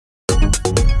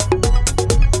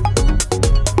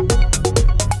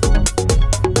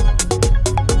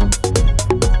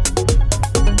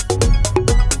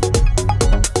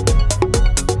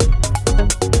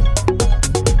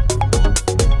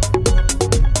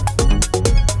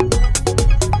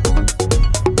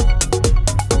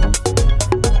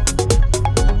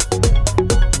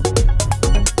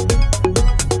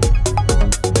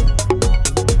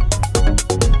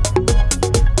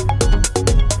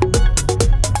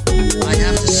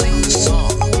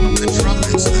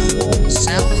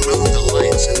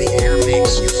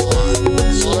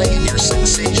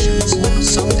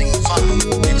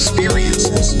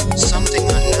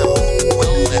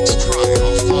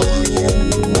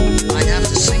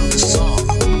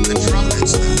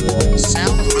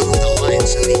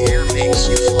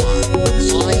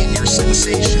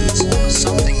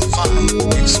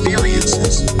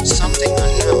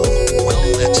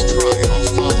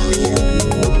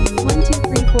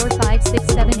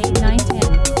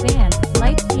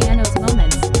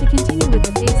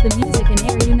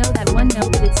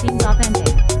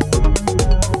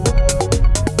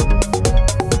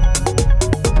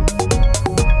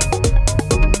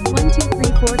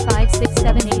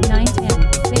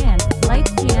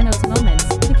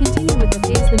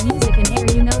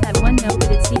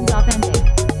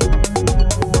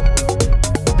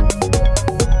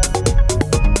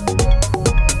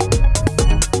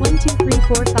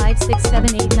3, 4, 5, 6,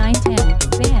 7, 8, 9, 10.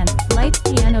 Band, lights,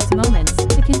 pianos, moments.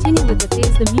 To continue with the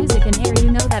phase, the music and air,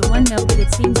 you know that one note, but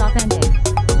it seems authentic.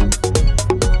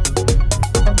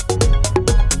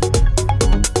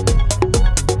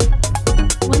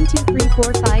 1, 2, 3,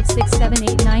 4, 5, 6, 7,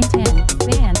 8, 9, 10.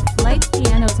 Band, lights,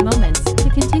 pianos, moments. To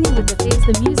continue with the phase,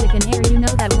 the music and air, you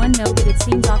know that one note, but it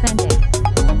seems authentic.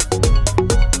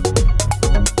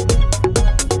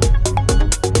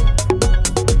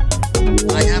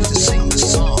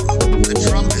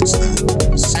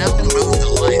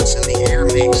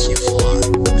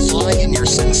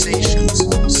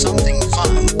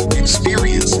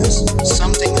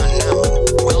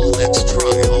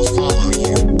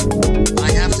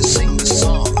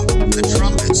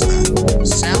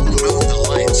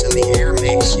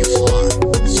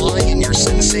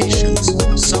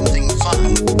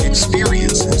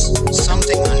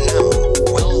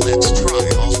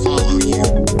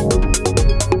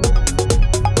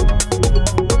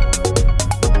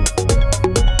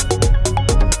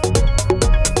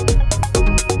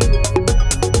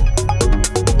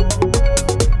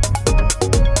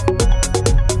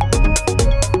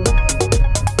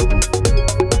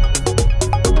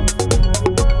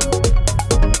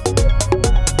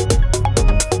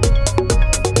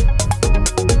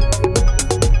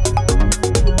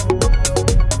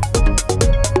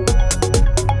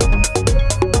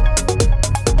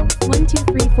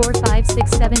 4, 5, 6,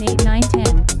 7, 8, 9,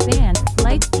 10. Band,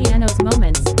 lights, pianos,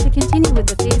 moments. To continue with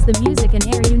the phase, the music and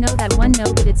air, you know that one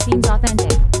note, but it seems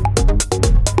authentic.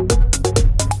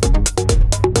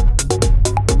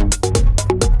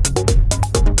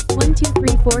 1, 2,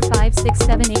 3, 4, 5, 6,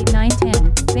 7, 8, 9,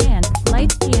 10. Band,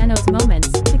 lights, pianos,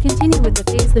 moments. To continue with the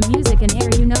phase, the music and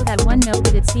air, you know that one note,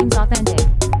 but it seems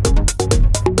authentic.